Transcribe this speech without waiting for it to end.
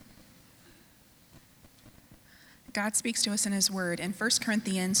God speaks to us in his word in 1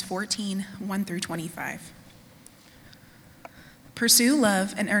 Corinthians 14, 1 through 25. Pursue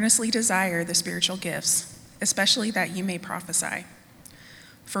love and earnestly desire the spiritual gifts, especially that you may prophesy.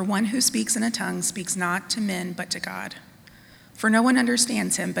 For one who speaks in a tongue speaks not to men but to God. For no one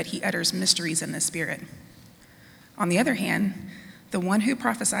understands him, but he utters mysteries in the Spirit. On the other hand, the one who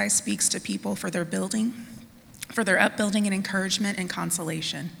prophesies speaks to people for their upbuilding and encouragement and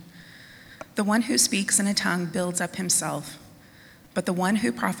consolation. The one who speaks in a tongue builds up himself, but the one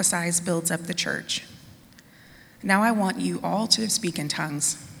who prophesies builds up the church. Now I want you all to speak in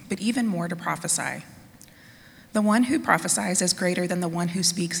tongues, but even more to prophesy. The one who prophesies is greater than the one who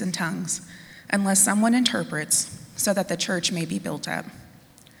speaks in tongues, unless someone interprets, so that the church may be built up.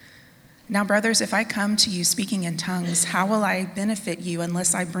 Now, brothers, if I come to you speaking in tongues, how will I benefit you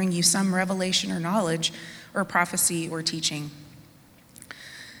unless I bring you some revelation or knowledge or prophecy or teaching?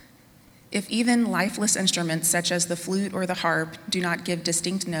 If even lifeless instruments such as the flute or the harp do not give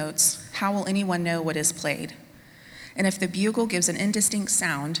distinct notes, how will anyone know what is played? And if the bugle gives an indistinct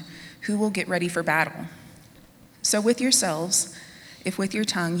sound, who will get ready for battle? So with yourselves, if with your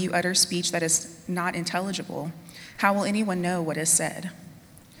tongue you utter speech that is not intelligible, how will anyone know what is said?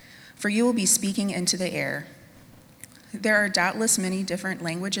 For you will be speaking into the air. There are doubtless many different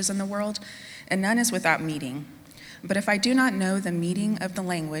languages in the world, and none is without meaning. But if I do not know the meaning of the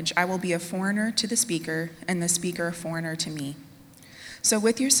language, I will be a foreigner to the speaker, and the speaker a foreigner to me. So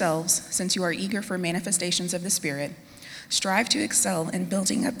with yourselves, since you are eager for manifestations of the Spirit, strive to excel in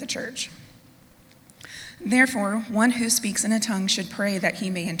building up the church. Therefore, one who speaks in a tongue should pray that he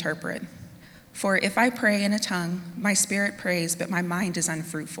may interpret. For if I pray in a tongue, my spirit prays, but my mind is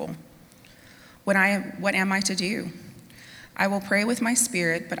unfruitful. What am I to do? I will pray with my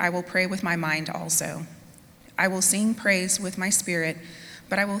spirit, but I will pray with my mind also. I will sing praise with my spirit,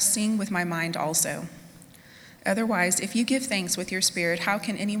 but I will sing with my mind also. Otherwise, if you give thanks with your spirit, how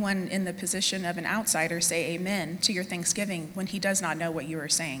can anyone in the position of an outsider say amen to your thanksgiving when he does not know what you are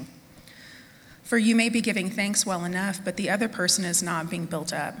saying? For you may be giving thanks well enough, but the other person is not being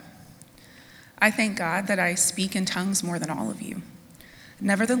built up. I thank God that I speak in tongues more than all of you.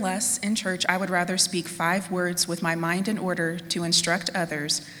 Nevertheless, in church, I would rather speak 5 words with my mind in order to instruct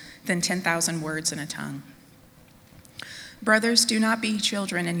others than 10,000 words in a tongue. Brothers, do not be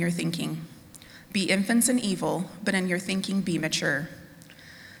children in your thinking. Be infants in evil, but in your thinking be mature.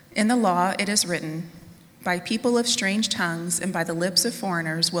 In the law it is written, by people of strange tongues and by the lips of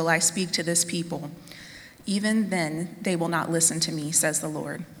foreigners will I speak to this people. Even then they will not listen to me, says the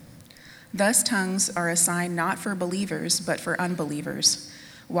Lord. Thus tongues are a sign not for believers, but for unbelievers,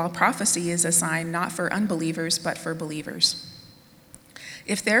 while prophecy is a sign not for unbelievers, but for believers.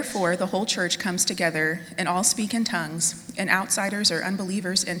 If therefore the whole church comes together and all speak in tongues, and outsiders or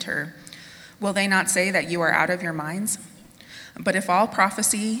unbelievers enter, will they not say that you are out of your minds? But if all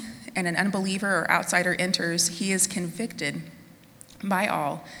prophecy and an unbeliever or outsider enters, he is convicted by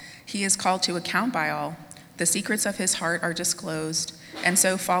all, he is called to account by all, the secrets of his heart are disclosed, and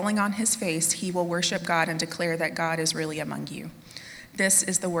so falling on his face, he will worship God and declare that God is really among you. This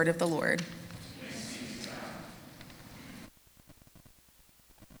is the word of the Lord.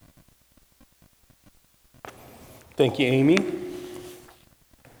 Thank you, Amy.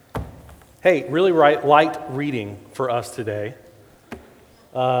 Hey, really light reading for us today.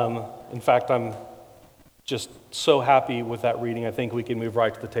 In fact, I'm just so happy with that reading. I think we can move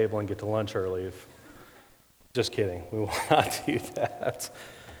right to the table and get to lunch early. Just kidding. We will not do that.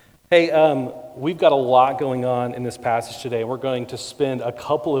 Hey, we've got a lot going on in this passage today. We're going to spend a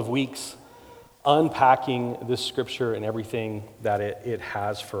couple of weeks unpacking this scripture and everything that it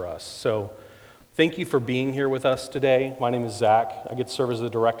has for us. So thank you for being here with us today. My name is Zach. I get to serve as the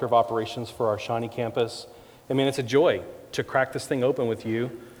Director of Operations for our Shawnee campus. I mean, it's a joy to crack this thing open with you,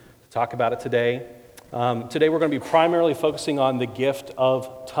 to talk about it today. Today we're going to be primarily focusing on the gift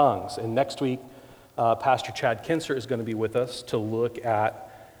of tongues. And next week, Pastor Chad Kinser is going to be with us to look at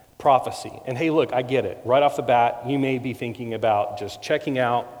prophecy. And hey, look, I get it. Right off the bat, you may be thinking about just checking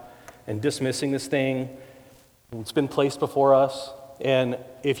out and dismissing this thing. It's been placed before us. And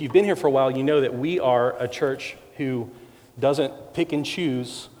if you've been here for a while, you know that we are a church who doesn't pick and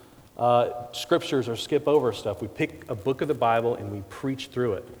choose scriptures or skip over stuff. We pick a book of the Bible and we preach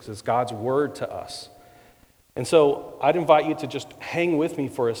through it because it's God's word to us. And so I'd invite you to just hang with me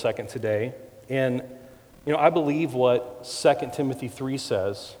for a second today. And, I believe what 2 Timothy 3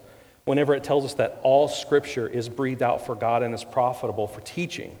 says whenever it tells us that all scripture is breathed out for God and is profitable for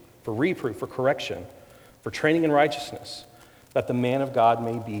teaching, for reproof, for correction, for training in righteousness, that the man of God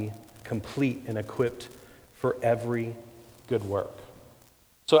may be complete and equipped for every good work.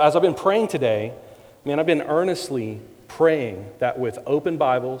 So as I've been praying today, Man, I've been earnestly praying that with open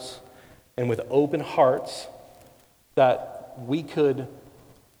Bibles and with open hearts, that we could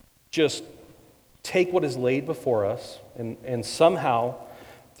just take what is laid before us and somehow,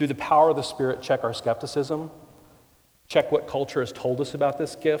 through the power of the Spirit, check our skepticism, check what culture has told us about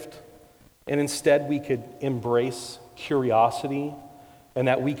this gift, and instead we could embrace curiosity and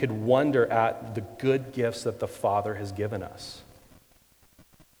that we could wonder at the good gifts that the Father has given us.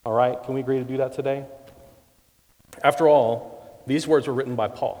 All right, can we agree to do that today? After all, these words were written by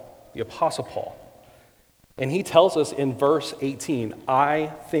Paul, the Apostle Paul. And he tells us in verse 18,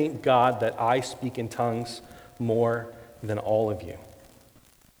 I thank God that I speak in tongues more than all of you.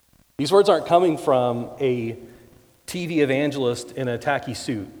 These words aren't coming from a TV evangelist in a tacky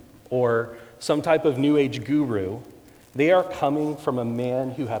suit or some type of New Age guru. They are coming from a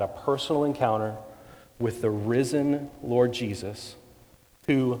man who had a personal encounter with the risen Lord Jesus,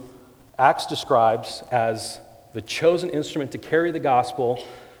 who Acts describes as the chosen instrument to carry the gospel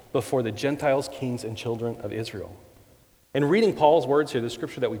before the Gentiles, kings, and children of Israel. And reading Paul's words here, the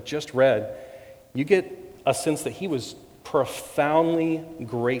scripture that we just read, you get a sense that he was profoundly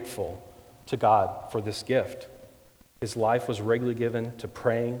grateful to God for this gift. His life was regularly given to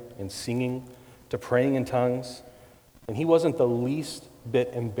praying and singing, to praying in tongues, and he wasn't the least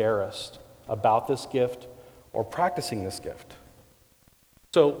bit embarrassed about this gift or practicing this gift.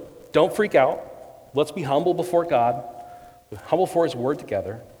 So don't freak out. Let's be humble before God, humble for his word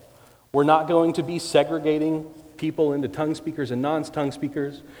together. We're not going to be segregating people into tongue speakers and non-tongue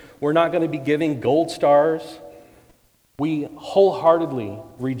speakers. We're not going to be giving gold stars. We wholeheartedly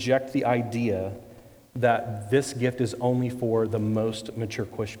reject the idea that this gift is only for the most mature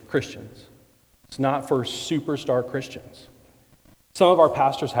Christians. It's not for superstar Christians. Some of our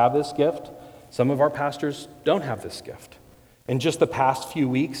pastors have this gift. Some of our pastors don't have this gift. In just the past few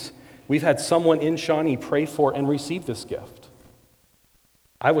weeks, we've had someone in Shawnee pray for and receive this gift.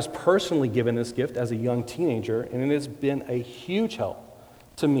 I was personally given this gift as a young teenager, and it has been a huge help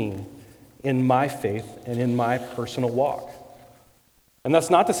to me in my faith and in my personal walk. And that's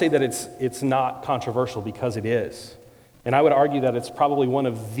not to say that it's not controversial, because it is. And I would argue that it's probably one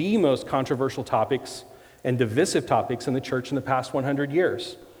of the most controversial topics and divisive topics in the church in the past 100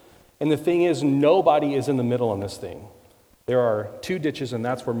 years. And the thing is, nobody is in the middle on this thing. There are two ditches, and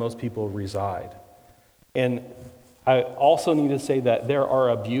that's where most people reside. And I also need to say that there are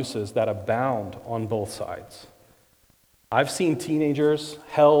abuses that abound on both sides. I've seen teenagers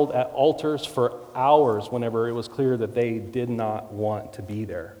held at altars for hours whenever it was clear that they did not want to be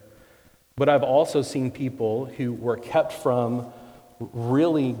there. But I've also seen people who were kept from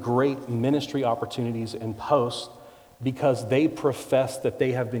really great ministry opportunities and posts because they profess that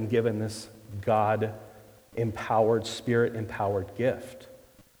they have been given this God-empowered, Spirit-empowered gift.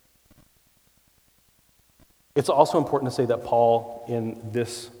 It's also important to say that Paul, in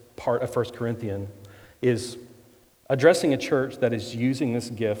this part of 1 Corinthians, is addressing a church that is using this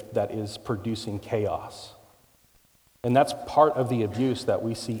gift that is producing chaos. And that's part of the abuse that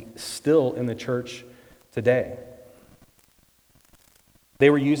we see still in the church today. They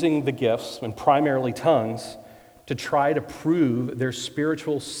were using the gifts, and primarily tongues, to try to prove their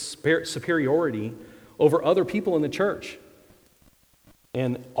spiritual superiority over other people in the church.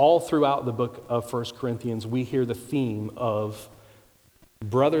 And all throughout the book of 1 Corinthians, we hear the theme of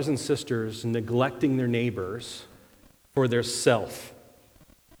brothers and sisters neglecting their neighbors for their self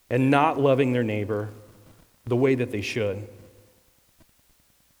and not loving their neighbor the way that they should.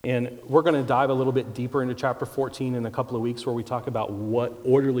 And we're going to dive a little bit deeper into chapter 14 in a couple of weeks, where we talk about what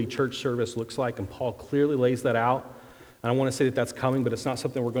orderly church service looks like, and Paul clearly lays that out. And I want to say that that's coming, but it's not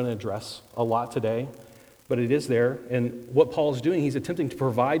something we're going to address a lot today. But it is there, and what Paul's doing, he's attempting to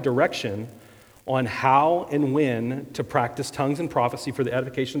provide direction on how and when to practice tongues and prophecy for the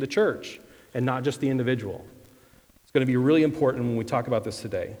edification of the church, and not just the individual. It's going to be really important when we talk about this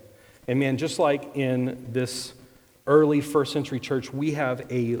today. And man, just like in this early first century church, we have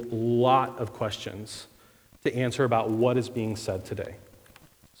a lot of questions to answer about what is being said today.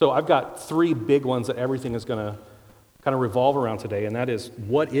 So I've got three big ones that everything is going to kind of revolve around today, and that is,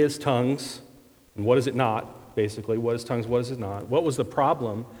 what is tongues? And what is it not, basically? What is tongues? What is it not? What was the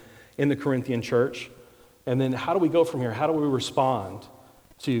problem in the Corinthian church? And then how do we go from here? How do we respond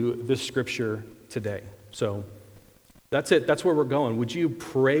to this scripture today? So that's it. That's where we're going. Would you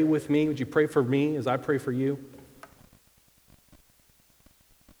pray with me? Would you pray for me as I pray for you?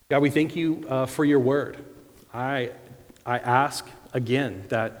 God, we thank you for your word. I ask again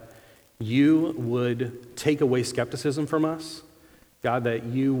that you would take away skepticism from us. God, that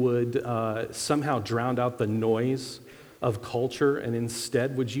you would somehow drown out the noise of culture, and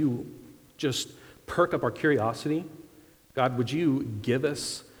instead would you just perk up our curiosity. God, would you give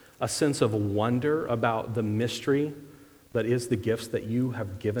us a sense of wonder about the mystery that is the gifts that you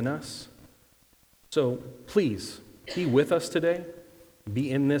have given us? So please, be with us today.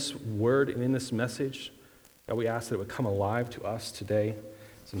 Be in this word and in this message. God, we ask that it would come alive to us today.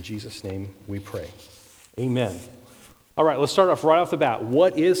 It's in Jesus' name we pray. Amen. All right, let's start off right off the bat.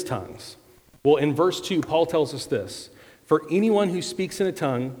 What is tongues? Well, in verse 2, Paul tells us this. For anyone who speaks in a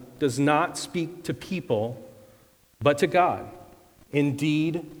tongue does not speak to people, but to God.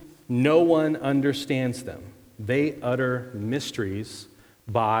 Indeed, no one understands them. They utter mysteries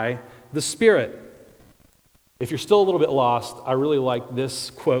by the Spirit. If you're still a little bit lost, I really like this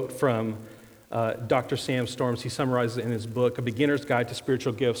quote from Dr. Sam Storms. He summarizes it in his book, A Beginner's Guide to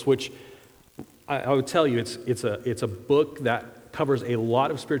Spiritual Gifts, which I would tell you it's a book that covers a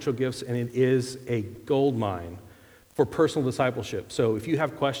lot of spiritual gifts, and it is a gold mine for personal discipleship. So if you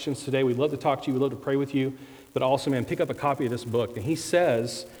have questions today, we'd love to talk to you, we'd love to pray with you, but also, man, pick up a copy of this book. And he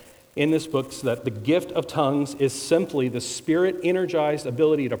says in this book that the gift of tongues is simply the Spirit-energized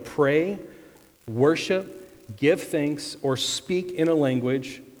ability to pray, worship, give thanks, or speak in a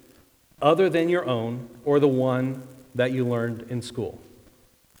language other than your own or the one that you learned in school.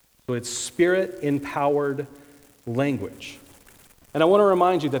 So it's Spirit-empowered language. And I want to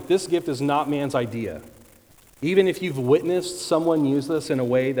remind you that this gift is not man's idea. Even if you've witnessed someone use this in a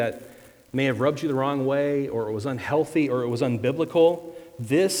way that may have rubbed you the wrong way, or it was unhealthy, or it was unbiblical,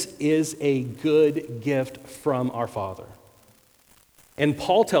 this is a good gift from our Father. And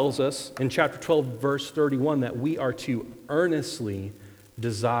Paul tells us in chapter 12, verse 31, that we are to earnestly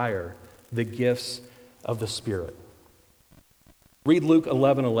desire the gifts of the Spirit. Read Luke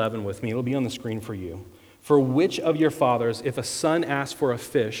 11:11 with me. It'll be on the screen for you. For which of your fathers, if a son asks for a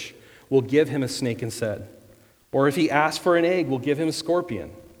fish, will give him a snake instead? Or if he asks for an egg, will give him a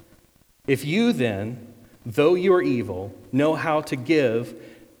scorpion? If you then, though you are evil, know how to give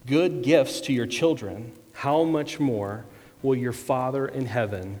good gifts to your children, how much more will your Father in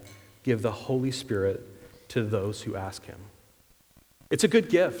heaven give the Holy Spirit to those who ask him? It's a good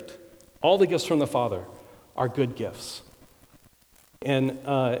gift. All the gifts from the Father are good gifts. And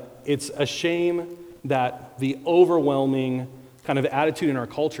it's a shame that the overwhelming kind of attitude in our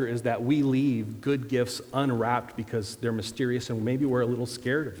culture is that we leave good gifts unwrapped because they're mysterious and maybe we're a little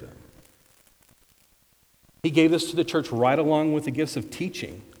scared of them. He gave this to the church right along with the gifts of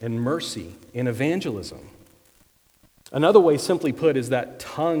teaching and mercy and evangelism. Another way, simply put, is that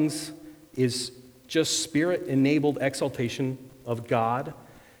tongues is just Spirit-enabled exaltation of God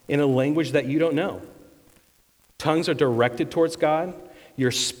in a language that you don't know. Tongues are directed towards God.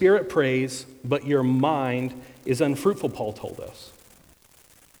 Your spirit prays, but your mind is unfruitful, Paul told us.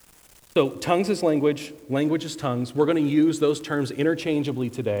 So tongues is language, language is tongues. We're going to use those terms interchangeably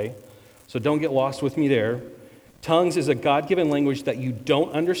today, so don't get lost with me there. Tongues is a God-given language that you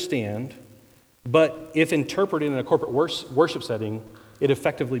don't understand, but if interpreted in a corporate worship setting, it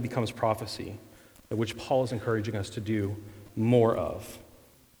effectively becomes prophecy, which Paul is encouraging us to do more of.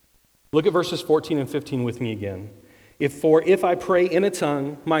 Look at verses 14 and 15 with me again. If I pray in a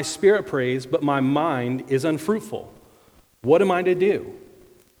tongue, my spirit prays, but my mind is unfruitful. What am I to do?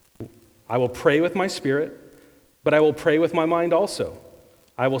 I will pray with my spirit, but I will pray with my mind also.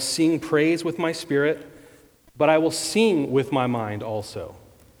 I will sing praise with my spirit, but I will sing with my mind also.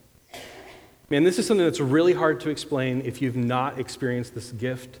 Man, this is something that's really hard to explain if you've not experienced this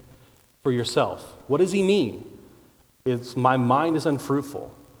gift for yourself. What does he mean? It's my mind is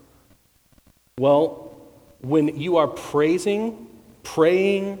unfruitful. Well, when you are praising,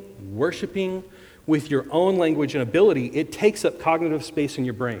 praying, worshiping with your own language and ability, it takes up cognitive space in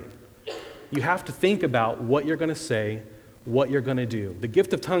your brain. You have to think about what you're going to say, what you're going to do. The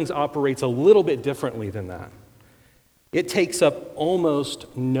gift of tongues operates a little bit differently than that. It takes up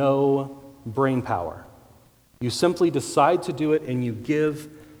almost no brain power. You simply decide to do it and you give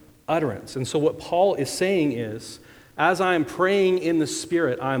utterance. And so what Paul is saying is, as I am praying in the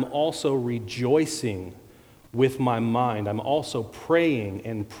Spirit, I'm also rejoicing with my mind. I'm also praying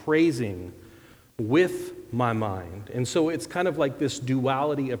and praising with my mind. And so it's kind of like this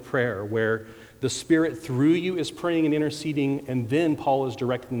duality of prayer where the Spirit through you is praying and interceding, and then Paul is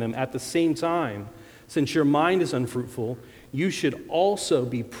directing them at the same time. Since your mind is unfruitful, you should also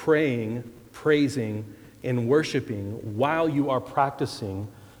be praying, praising, and worshiping while you are practicing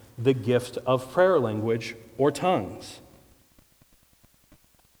the gift of prayer language or tongues.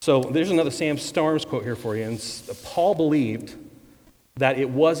 So there's another Sam Storms quote here for you. And Paul believed that it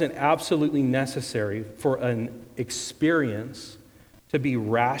wasn't absolutely necessary for an experience to be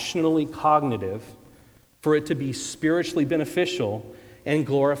rationally cognitive, for it to be spiritually beneficial and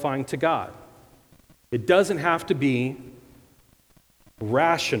glorifying to God. It doesn't have to be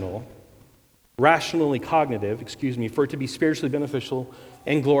rationally cognitive, for it to be spiritually beneficial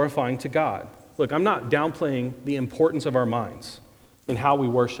and glorifying to God. Look, I'm not downplaying the importance of our minds in how we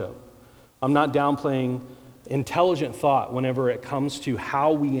worship. I'm not downplaying intelligent thought whenever it comes to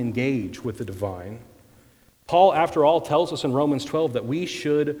how we engage with the divine. Paul, after all, tells us in Romans 12 that we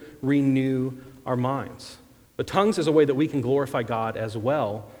should renew our minds. But tongues is a way that we can glorify God as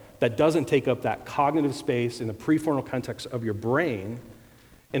well, that doesn't take up that cognitive space in the prefrontal context of your brain.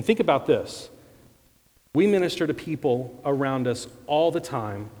 And think about this. We minister to people around us all the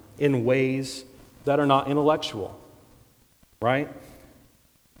time in ways that are not intellectual, right?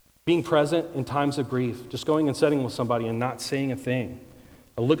 Being present in times of grief, just going and sitting with somebody and not saying a thing,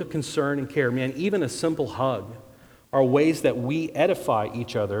 a look of concern and care, man, even a simple hug are ways that we edify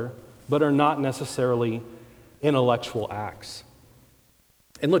each other, but are not necessarily intellectual acts.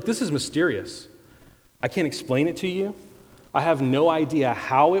 And look, this is mysterious. I can't explain it to you. I have no idea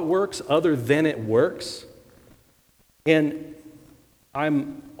how it works other than it works. And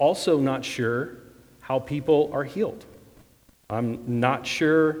I'm also not sure how people are healed. I'm not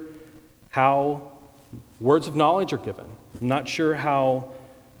sure how words of knowledge are given. I'm not sure how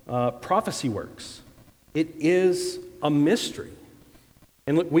prophecy works. It is a mystery.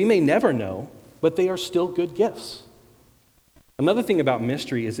 And look, we may never know, but they are still good gifts. Another thing about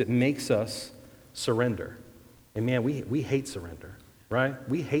mystery is it makes us surrender. And man, we hate surrender, right?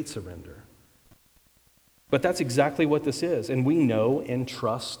 We hate surrender. But that's exactly what this is. And we know and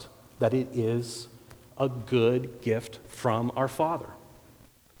trust that it is a good gift from our Father.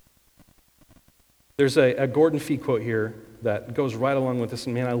 There's a Gordon Fee quote here that goes right along with this,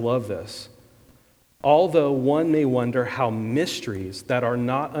 and man, I love this. Although one may wonder how mysteries that are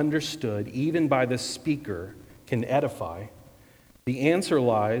not understood even by the speaker can edify, the answer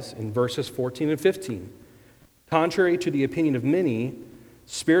lies in verses 14 and 15. Contrary to the opinion of many,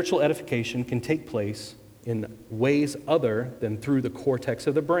 spiritual edification can take place in ways other than through the cortex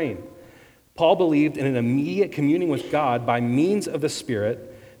of the brain. Paul believed in an immediate communing with God by means of the Spirit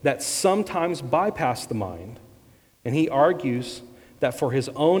that sometimes bypassed the mind, and he argues that for his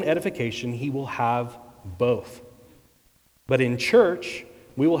own edification he will have both. But in church,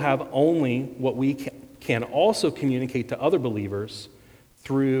 we will have only what we can also communicate to other believers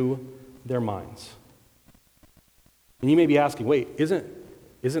through their minds. And you may be asking, wait,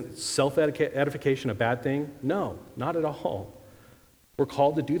 isn't self-edification a bad thing? No, not at all. We're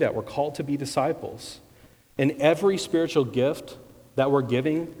called to do that. We're called to be disciples. And every spiritual gift that we're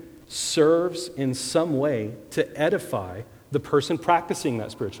giving serves in some way to edify the person practicing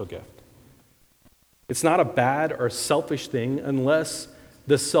that spiritual gift. It's not a bad or selfish thing unless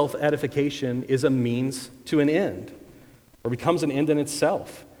the self-edification is a means to an end or becomes an end in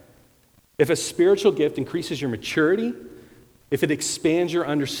itself. If a spiritual gift increases your maturity, if it expands your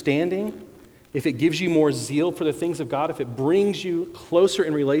understanding, if it gives you more zeal for the things of God, if it brings you closer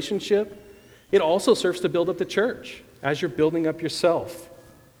in relationship, it also serves to build up the church as you're building up yourself.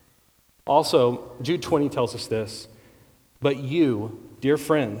 Also, Jude 20 tells us this, but you, dear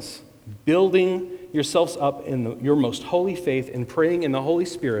friends, building yourselves up in your most holy faith and praying in the Holy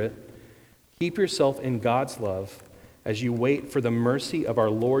Spirit, keep yourself in God's love as you wait for the mercy of our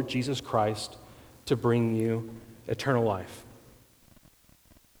Lord Jesus Christ to bring you eternal life.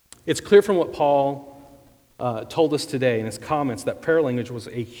 It's clear from what Paul told us today in his comments that prayer language was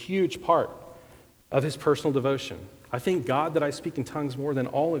a huge part of his personal devotion. I thank God that I speak in tongues more than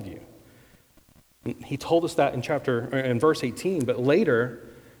all of you. He told us that in verse 18, but later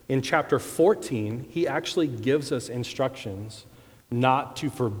in chapter 14, he actually gives us instructions not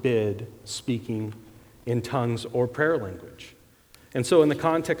to forbid speaking in tongues or prayer language. And so in the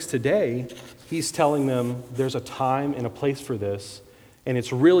context today, he's telling them there's a time and a place for this, and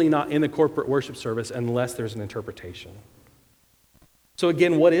it's really not in the corporate worship service unless there's an interpretation. So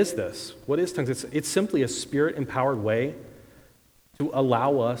again, what is this? What is tongues? It's simply a spirit-empowered way to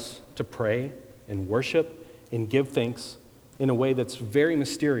allow us to pray and worship and give thanks in a way that's very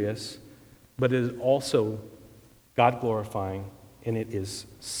mysterious, but it is also God-glorifying, and it is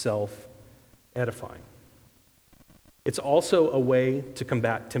self-edifying. It's also a way to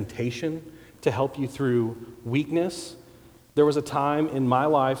combat temptation, to help you through weakness. There was a time in my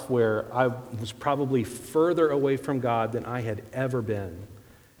life where I was probably further away from God than I had ever been,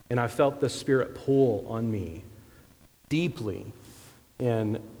 and I felt the Spirit pull on me deeply.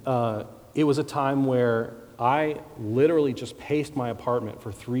 And it was a time where I literally just paced my apartment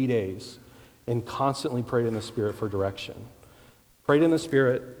for 3 days and constantly prayed in the Spirit for direction. Prayed in the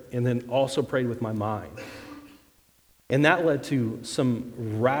Spirit and then also prayed with my mind. And that led to some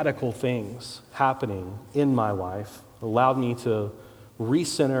radical things happening in my life. It allowed me to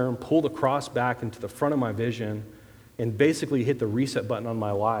recenter and pull the cross back into the front of my vision and basically hit the reset button on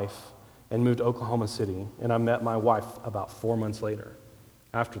my life and moved to Oklahoma City. And I met my wife about 4 months later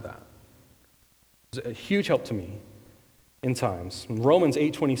after that. It was a huge help to me in times. Romans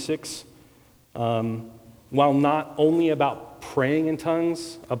 8:26, while not only about praying in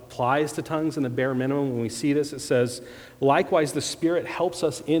tongues, applies to tongues in the bare minimum. When we see this, it says, likewise, the Spirit helps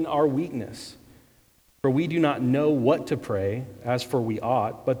us in our weakness. For we do not know what to pray as for we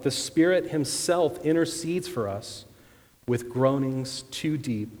ought, but the Spirit himself intercedes for us with groanings too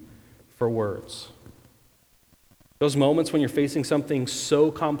deep for words. Those moments when you're facing something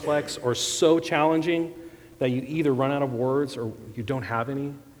so complex or so challenging that you either run out of words or you don't have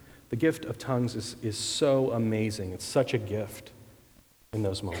any, the gift of tongues is so amazing. It's such a gift in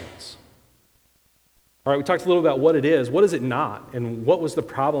those moments. All right, we talked a little about what it is. What is it not? And what was the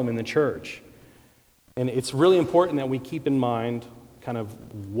problem in the church? And it's really important that we keep in mind kind of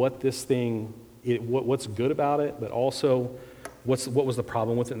what this thing, what's good about it, but also what was the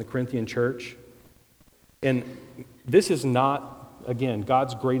problem with it in the Corinthian church. And this is not, again,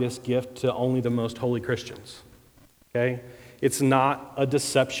 God's greatest gift to only the most holy Christians, okay? It's not a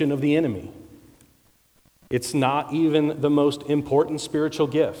deception of the enemy. It's not even the most important spiritual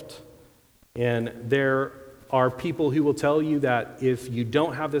gift. And there are people who will tell you that if you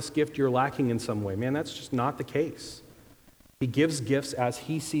don't have this gift, you're lacking in some way. Man, that's just not the case. He gives gifts as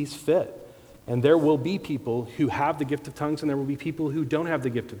he sees fit. And there will be people who have the gift of tongues, and there will be people who don't have the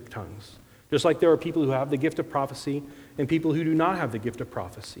gift of tongues. Just like there are people who have the gift of prophecy and people who do not have the gift of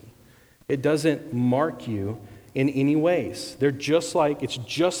prophecy. It doesn't mark you in any ways. It's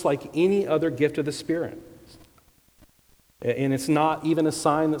just like any other gift of the Spirit. And it's not even a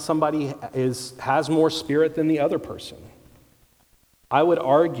sign that somebody has more spirit than the other person. I would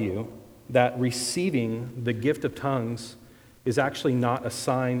argue that receiving the gift of tongues is actually not a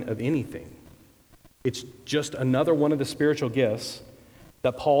sign of anything. It's just another one of the spiritual gifts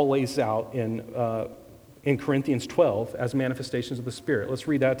that Paul lays out in Corinthians 12 as manifestations of the Spirit. Let's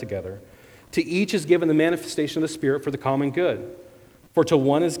read that together. To each is given the manifestation of the Spirit for the common good. For to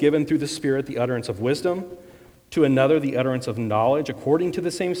one is given through the Spirit the utterance of wisdom, to another the utterance of knowledge according to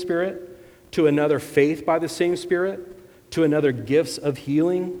the same Spirit, to another faith by the same Spirit, to another gifts of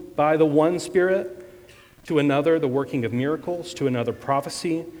healing by the one Spirit, to another the working of miracles, to another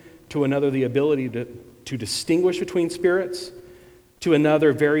prophecy, to another the ability to distinguish between spirits, to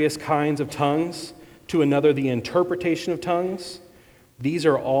another various kinds of tongues, to another the interpretation of tongues. These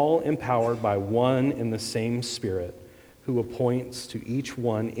are all empowered by one and the same Spirit, who appoints to each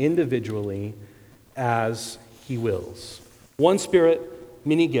one individually as he wills. One Spirit,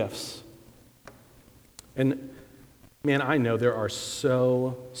 many gifts. And man, I know there are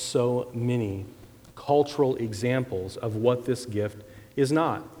so many cultural examples of what this gift is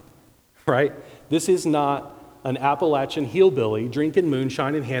not, right? This is not an Appalachian hillbilly drinking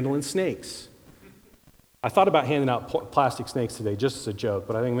moonshine and handling snakes. I thought about handing out plastic snakes today just as a joke,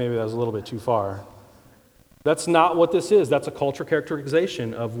 but I think maybe that was a little bit too far. That's not what this is. That's a cultural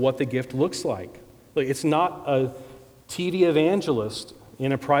characterization of what the gift looks like. Look, it's not a TV evangelist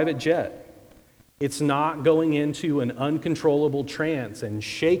in a private jet. It's not going into an uncontrollable trance and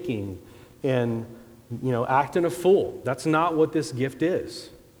shaking and, acting a fool. That's not what this gift is.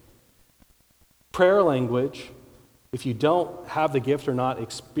 Prayer language, if you don't have the gift or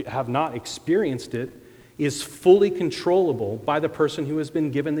have not experienced it, is fully controllable by the person who has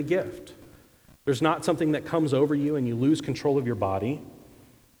been given the gift. There's not something that comes over you and you lose control of your body.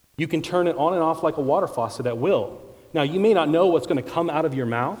 You can turn it on and off like a water faucet at will. Now, you may not know what's going to come out of your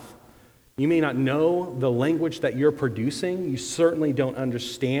mouth. You may not know the language that you're producing. You certainly don't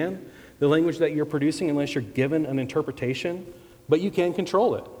understand the language that you're producing unless you're given an interpretation, but you can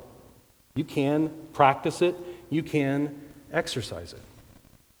control it. You can practice it. You can exercise it.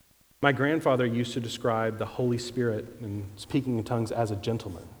 My grandfather used to describe the Holy Spirit and speaking in tongues as a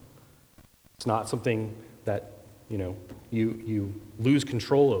gentleman. It's not something that, you lose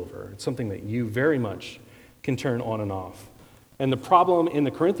control over. It's something that you very much can turn on and off. And the problem in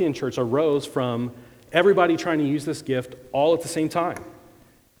the Corinthian church arose from everybody trying to use this gift all at the same time.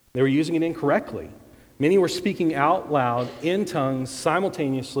 They were using it incorrectly. Many were speaking out loud in tongues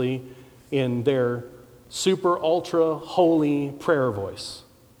simultaneously in their super ultra holy prayer voice.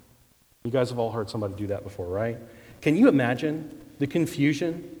 You guys have all heard somebody do that before, right? Can you imagine the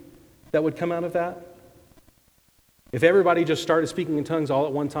confusion that would come out of that? If everybody just started speaking in tongues all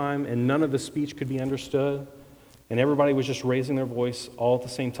at one time and none of the speech could be understood, and everybody was just raising their voice all at the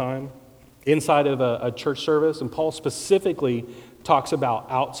same time, inside of a church service, and Paul specifically talks about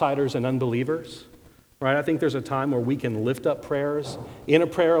outsiders and unbelievers, right? I think there's a time where we can lift up prayers in a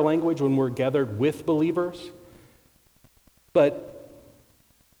prayer language when we're gathered with believers. But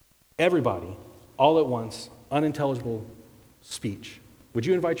everybody, all at once, unintelligible speech. Would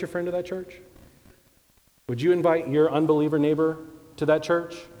you invite your friend to that church? Would you invite your unbeliever neighbor to that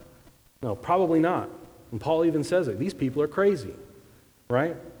church? No, probably not. And Paul even says it. These people are crazy,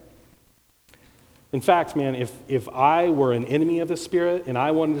 right? In fact, man, if I were an enemy of the Spirit and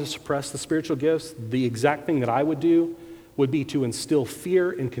I wanted to suppress the spiritual gifts, the exact thing that I would do would be to instill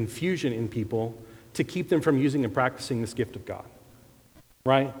fear and confusion in people to keep them from using and practicing this gift of God,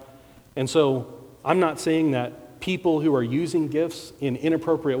 right? And so I'm not saying that people who are using gifts in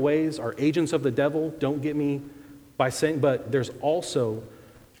inappropriate ways are agents of the devil, don't get me by saying, but there's also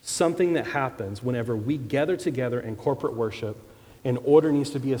something that happens whenever we gather together in corporate worship. An order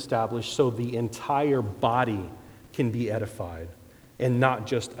needs to be established so the entire body can be edified and not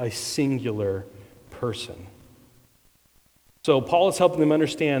just a singular person. So Paul is helping them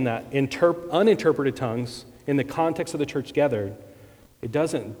understand that uninterpreted tongues in the context of the church gathered, it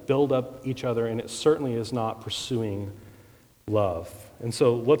doesn't build up each other, and it certainly is not pursuing love. And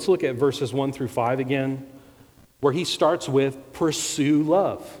so let's look at verses 1 through 5 again, where he starts with pursue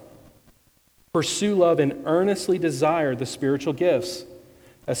love. Pursue love and earnestly desire the spiritual gifts,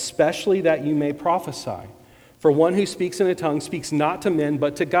 especially that you may prophesy. For one who speaks in a tongue speaks not to men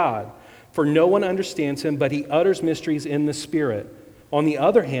but to God. For no one understands him, but he utters mysteries in the Spirit. On the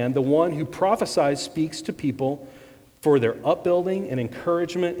other hand, the one who prophesies speaks to people for their upbuilding and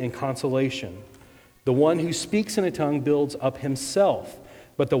encouragement and consolation. The one who speaks in a tongue builds up himself,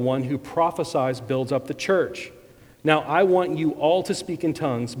 but the one who prophesies builds up the church. Now, I want you all to speak in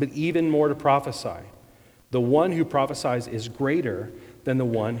tongues, but even more to prophesy. The one who prophesies is greater than the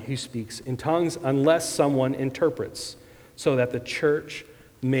one who speaks in tongues, unless someone interprets, so that the church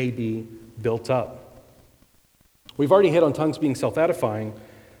may be built up. We've already hit on tongues being self-edifying,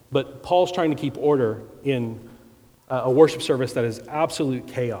 but Paul's trying to keep order in a worship service that is absolute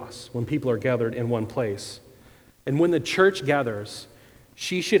chaos when people are gathered in one place. And when the church gathers,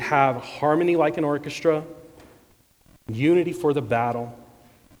 she should have harmony like an orchestra, unity for the battle,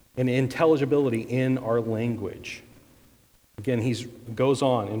 and intelligibility in our language. Again, he goes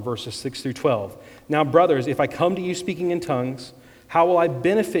on in verses 6 through 12. Now, brothers, if I come to you speaking in tongues, how will I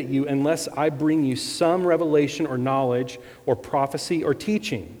benefit you unless I bring you some revelation or knowledge or prophecy or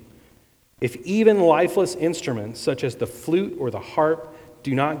teaching? If even lifeless instruments such as the flute or the harp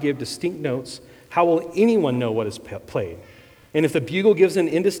do not give distinct notes, how will anyone know what is played? And if the bugle gives an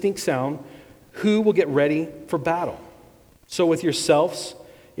indistinct sound, who will get ready for battle? So with yourselves,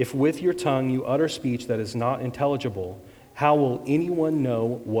 if with your tongue you utter speech that is not intelligible, how will anyone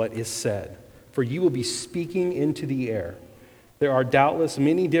know what is said? For you will be speaking into the air. There are doubtless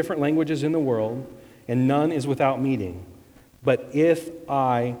many different languages in the world, and none is without meaning. But if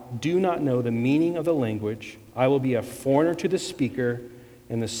I do not know the meaning of the language, I will be a foreigner to the speaker,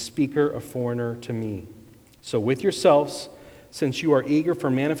 and the speaker a foreigner to me. So with yourselves, since you are eager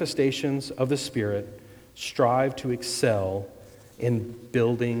for manifestations of the Spirit, strive to excel in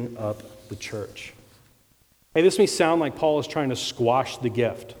building up the church. Hey, this may sound like Paul is trying to squash the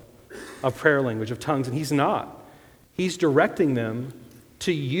gift of prayer language, of tongues, and he's not. He's directing them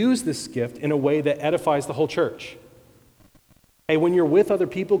to use this gift in a way that edifies the whole church. Hey, when you're with other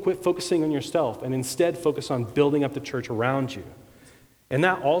people, quit focusing on yourself and instead focus on building up the church around you. And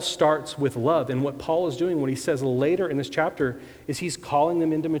that all starts with love. And what Paul is doing, what he says later in this chapter, is he's calling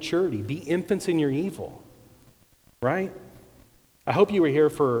them into maturity. Be infants in your evil, right? I hope you were here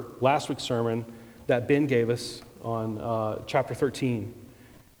for last week's sermon that Ben gave us on chapter 13.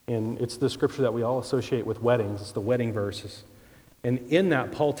 And it's the scripture that we all associate with weddings. It's the wedding verses. And in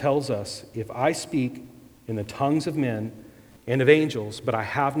that, Paul tells us, if I speak in the tongues of men and of angels, but I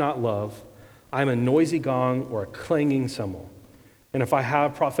have not love, I am a noisy gong or a clanging cymbal. And if I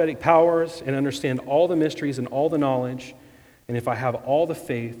have prophetic powers and understand all the mysteries and all the knowledge, and if I have all the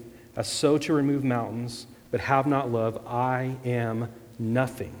faith as so to remove mountains, but have not love, I am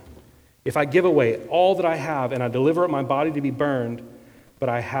nothing. If I give away all that I have and I deliver up my body to be burned, but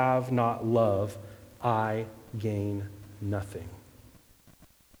I have not love, I gain nothing.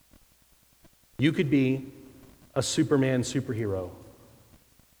 You could be a Superman superhero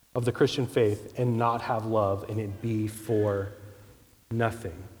of the Christian faith and not have love, and it be for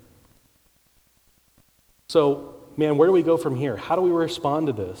nothing. So, man, where do we go from here? How do we respond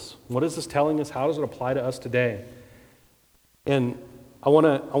to this? What is this telling us? How does it apply to us today? And I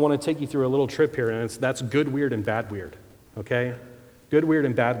want to take you through a little trip here, and that's good, weird, and bad, weird. Okay? Good, weird,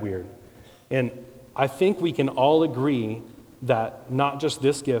 and bad, weird. And I think we can all agree that not just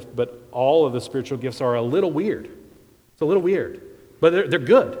this gift, but all of the spiritual gifts are a little weird. It's a little weird, but they're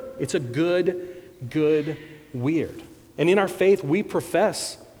good. It's a good weird. And in our faith, we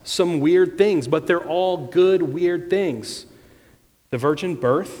profess some weird things, but they're all good, weird things. The virgin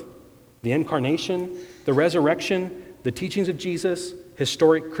birth, the incarnation, the resurrection, the teachings of Jesus,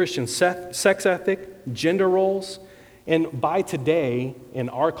 historic Christian sex ethic, gender roles, and by today, in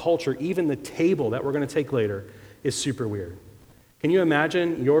our culture, even the table that we're going to take later is super weird. Can you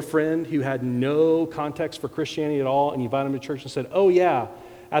imagine your friend who had no context for Christianity at all, and you invite him to church and said, oh yeah,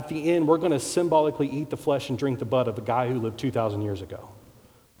 at the end, we're going to symbolically eat the flesh and drink the blood of a guy who lived 2,000 years ago.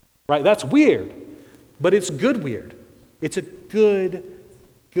 Right? That's weird, but it's good weird. It's a good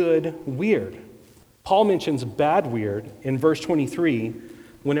weird. Paul mentions bad weird in verse 23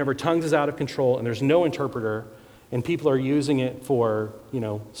 whenever tongues is out of control and there's no interpreter and people are using it for,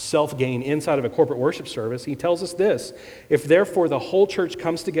 self-gain inside of a corporate worship service. He tells us this: if therefore the whole church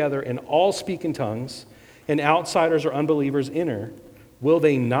comes together and all speak in tongues and outsiders or unbelievers enter, will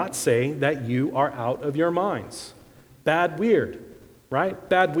they not say that you are out of your minds? Bad weird, right?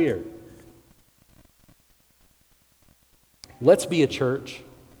 Bad weird. Let's be a church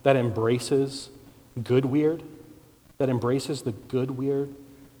that embraces good weird, that embraces the good weird,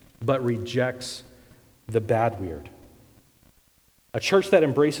 but rejects the bad weird. A church that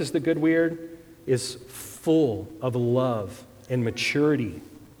embraces the good weird is full of love and maturity,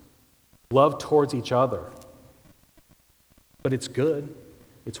 love towards each other. But it's good.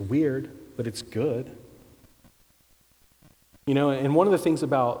 It's weird, but it's good. And one of the things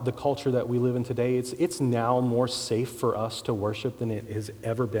about the culture that we live in today, it's now more safe for us to worship than it has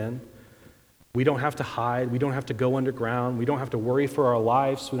ever been. We don't have to hide. We don't have to go underground. We don't have to worry for our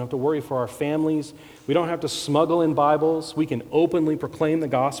lives. We don't have to worry for our families. We don't have to smuggle in Bibles. We can openly proclaim the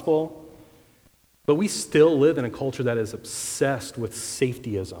gospel. But we still live in a culture that is obsessed with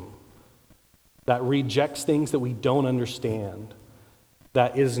safetyism, that rejects things that we don't understand,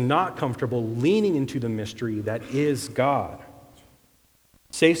 that is not comfortable leaning into the mystery that is God.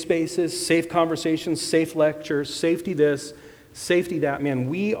 Safe spaces, safe conversations, safe lectures, safety this, safety that. Man,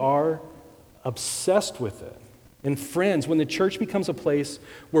 we are obsessed with it. And friends, when the church becomes a place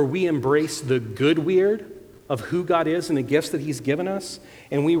where we embrace the good weird of who God is and the gifts that he's given us,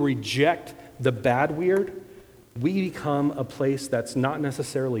 and we reject the bad weird, we become a place that's not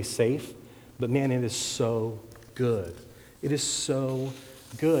necessarily safe, but man, it is so good. It is so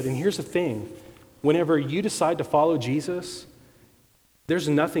good. And here's the thing. Whenever you decide to follow Jesus, there's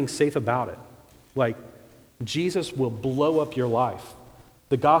nothing safe about it. Like, Jesus will blow up your life.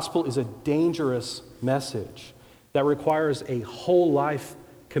 The gospel is a dangerous message that requires a whole life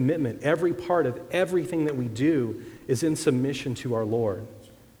commitment. Every part of everything that we do is in submission to our Lord.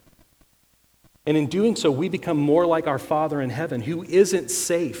 And in doing so, we become more like our Father in heaven, who isn't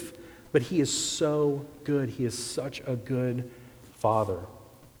safe, but he is so good. He is such a good Father.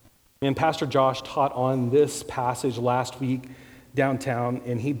 And Pastor Josh taught on this passage last week downtown,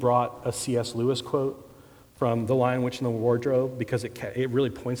 and he brought a C.S. Lewis quote from The Lion, Witch, and the Wardrobe, because it really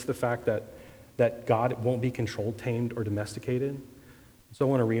points to the fact that God won't be controlled, tamed, or domesticated. So I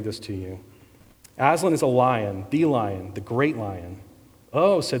want to read this to you. Aslan is a lion, the great lion.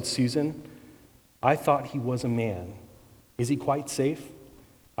 Oh, said Susan, I thought he was a man. Is he quite safe?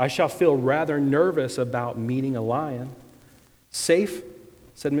 I shall feel rather nervous about meeting a lion. Safe,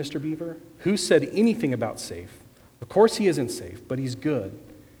 said Mr. Beaver. Who said anything about safe? Of course he isn't safe, but he's good.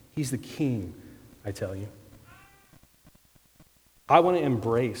 He's the king, I tell you. I want to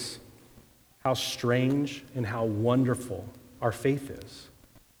embrace how strange and how wonderful our faith is.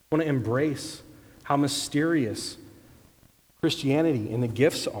 I want to embrace how mysterious Christianity and the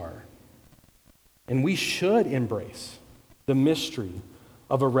gifts are. And we should embrace the mystery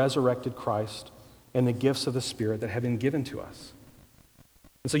of a resurrected Christ and the gifts of the Spirit that have been given to us.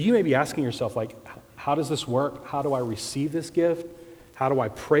 And so you may be asking yourself, like, how does this work? How do I receive this gift? How do I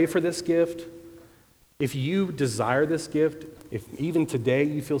pray for this gift? If you desire this gift, if even today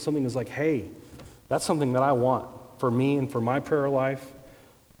you feel something is like, hey, that's something that I want for me and for my prayer life,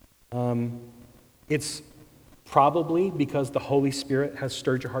 it's probably because the Holy Spirit has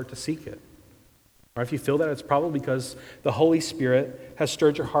stirred your heart to seek it. Or if you feel that, it's probably because the Holy Spirit has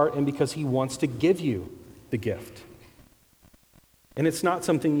stirred your heart and because he wants to give you the gift. And it's not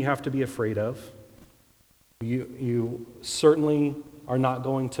something you have to be afraid of. You certainly are not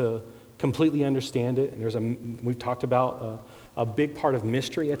going to completely understand it. And we've talked about a big part of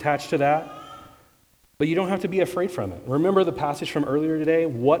mystery attached to that. But you don't have to be afraid from it. Remember the passage from earlier today?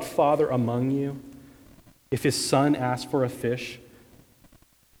 What father among you, if his son asks for a fish,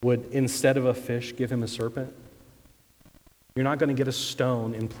 would, instead of a fish, give him a serpent? You're not going to get a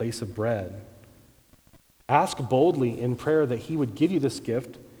stone in place of bread. Ask boldly in prayer that he would give you this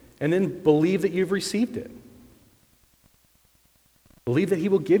gift, and then believe that you've received it. Believe that he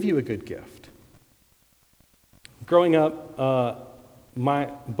will give you a good gift. Growing up,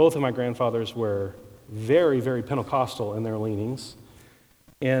 both of my grandfathers were very, very Pentecostal in their leanings.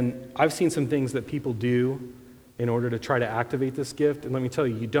 And I've seen some things that people do in order to try to activate this gift. And let me tell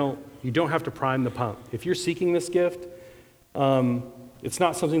you, you don't have to prime the pump. If you're seeking this gift, it's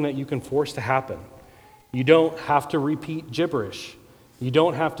not something that you can force to happen. You don't have to repeat gibberish. You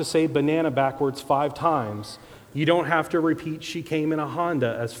don't have to say banana backwards 5 times. You don't have to repeat "she came in a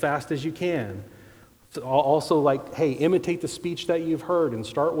Honda" as fast as you can. Also, like, hey, imitate the speech that you've heard and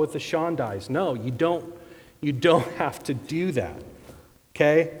start with the Shondais. No, you don't have to do that,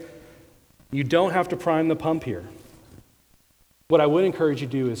 okay? You don't have to prime the pump here. What I would encourage you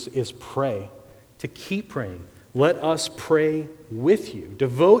to do is pray, to keep praying. Let us pray with you.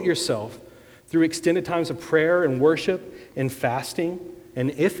 Devote yourself through extended times of prayer and worship and fasting.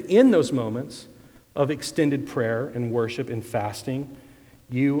 And if in those moments of extended prayer and worship and fasting,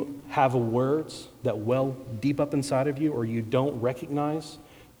 you have words that well deep up inside of you or you don't recognize,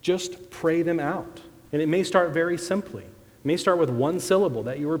 just pray them out. And it may start very simply. It may start with one syllable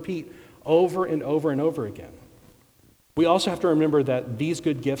that you repeat over and over and over again. We also have to remember that these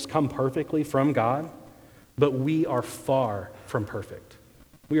good gifts come perfectly from God, but we are far from perfect.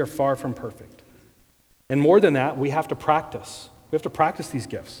 We are far from perfect. And more than that, we have to practice. We have to practice these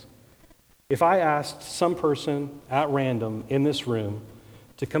gifts. If I asked some person at random in this room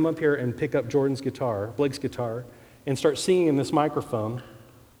to come up here and pick up Jordan's guitar, Blake's guitar, and start singing in this microphone,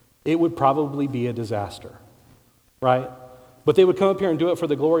 it would probably be a disaster, right? But they would come up here and do it for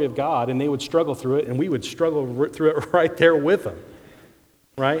the glory of God, and they would struggle through it, and we would struggle through it right there with them,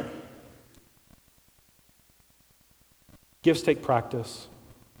 right? Gifts take practice.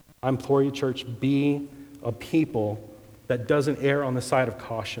 I implore you, church, be a people that doesn't err on the side of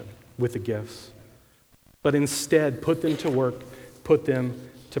caution with the gifts, but instead put them to work, put them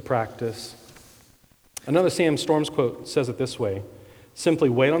to practice. Another Sam Storms quote says it this way: simply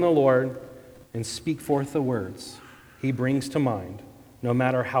wait on the Lord and speak forth the words he brings to mind. No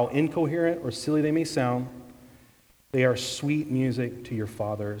matter how incoherent or silly they may sound, they are sweet music to your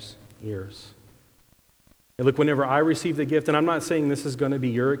Father's ears. And look, whenever I received the gift, and I'm not saying this is going to be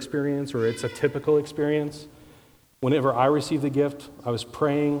your experience or it's a typical experience, whenever I received the gift, I was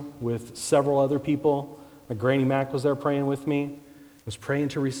praying with several other people. My Granny Mac was there praying with me. I was praying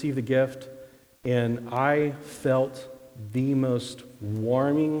to receive the gift, and I felt the most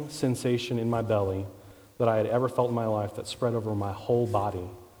warming sensation in my belly that I had ever felt in my life that spread over my whole body.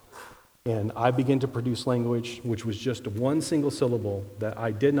 And I began to produce language which was just one single syllable that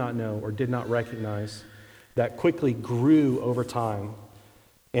I did not know or did not recognize, that quickly grew over time.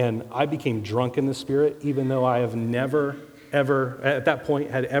 And I became drunk in the Spirit, even though I have never, ever, at that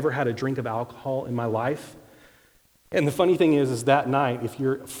point, had ever had a drink of alcohol in my life. And the funny thing is that night, if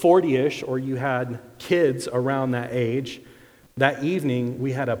you're 40-ish or you had kids around that age, that evening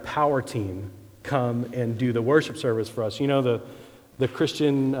we had a power team come and do the worship service for us. You know, the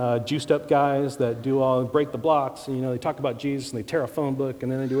Christian juiced up guys that break the blocks, and they talk about Jesus and they tear a phone book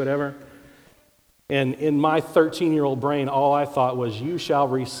and then they do whatever. And in my 13-year-old brain, all I thought was, you shall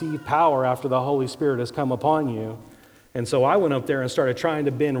receive power after the Holy Spirit has come upon you. And so I went up there and started trying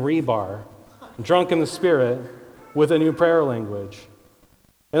to bend rebar, drunk in the Spirit, with a new prayer language.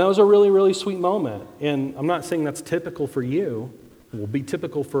 And that was a really, really sweet moment. And I'm not saying that's typical for you. It will be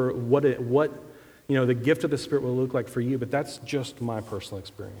typical for what the gift of the Spirit will look like for you, but that's just my personal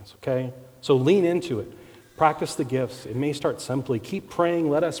experience, okay? So lean into it. Practice the gifts. It may start simply. Keep praying.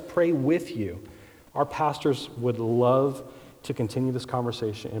 Let us pray with you. Our pastors would love to continue this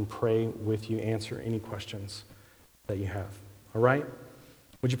conversation and pray with you, answer any questions that you have. All right?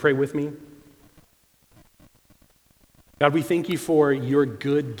 Would you pray with me? God, we thank you for your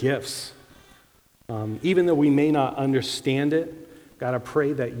good gifts. Even though we may not understand it, God, I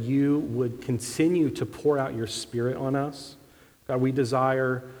pray that you would continue to pour out your Spirit on us. God, we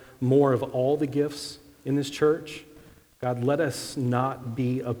desire more of all the gifts in this church. God, let us not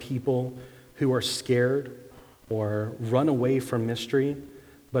be a people who are scared or run away from mystery,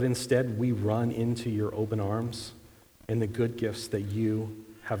 but instead we run into your open arms and the good gifts that you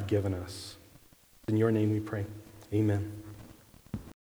have given us. In your name we pray. Amen.